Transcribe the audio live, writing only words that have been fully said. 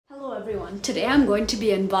everyone, today I'm going to be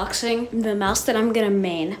unboxing the mouse that I'm gonna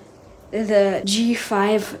main, the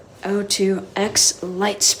G502X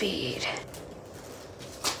LightSpeed.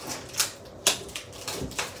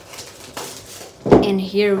 And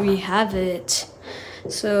here we have it.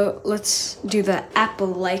 So let's do the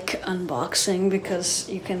Apple-like unboxing because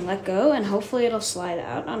you can let go and hopefully it'll slide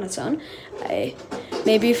out on its own.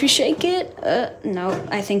 Maybe if you shake it, no,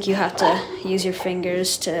 I think you have to use your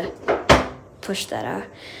fingers to push that out.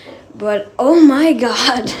 But oh my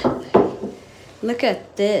god, look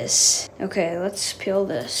at this. Okay, let's peel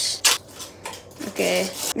this. Okay,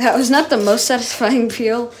 that was not the most satisfying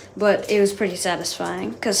peel, but it was pretty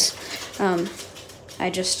satisfying because I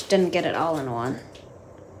just didn't get it all in one.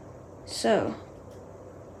 So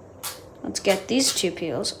let's get these two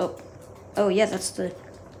peels. Oh yeah, that's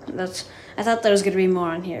I thought there was gonna be more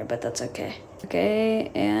on here, but that's okay. Okay,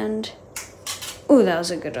 and oh, that was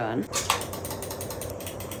a good one.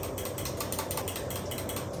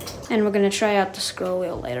 And we're gonna try out the scroll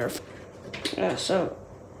wheel later. So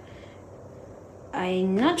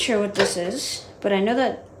I'm not sure what this is, but I know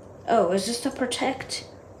that, oh, is this to protect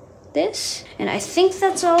this? And I think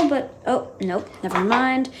that's all, but oh, nope, never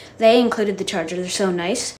mind. They included the charger, they're so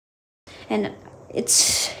nice. And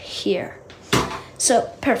it's here. So,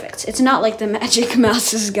 perfect. It's not like the Magic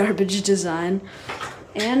Mouse's garbage design.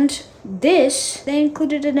 And this, they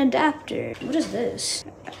included an adapter. What is this?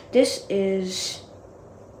 This is,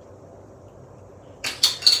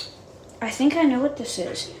 I think I know what this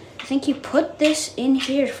is. I think you put this in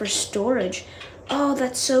here for storage. Oh,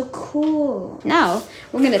 that's so cool. Now,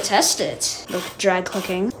 we're gonna test it. Look, drag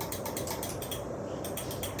clicking.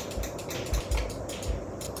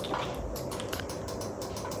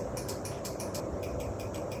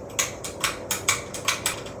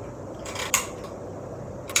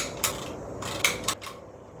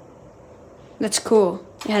 That's cool.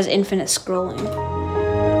 It has infinite scrolling.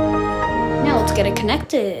 Now let's get it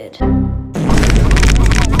connected.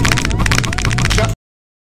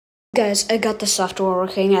 Guys, I got the software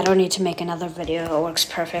working. I don't need to make another video. It works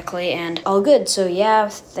perfectly and all good. So yeah,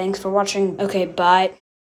 thanks for watching. Okay, bye.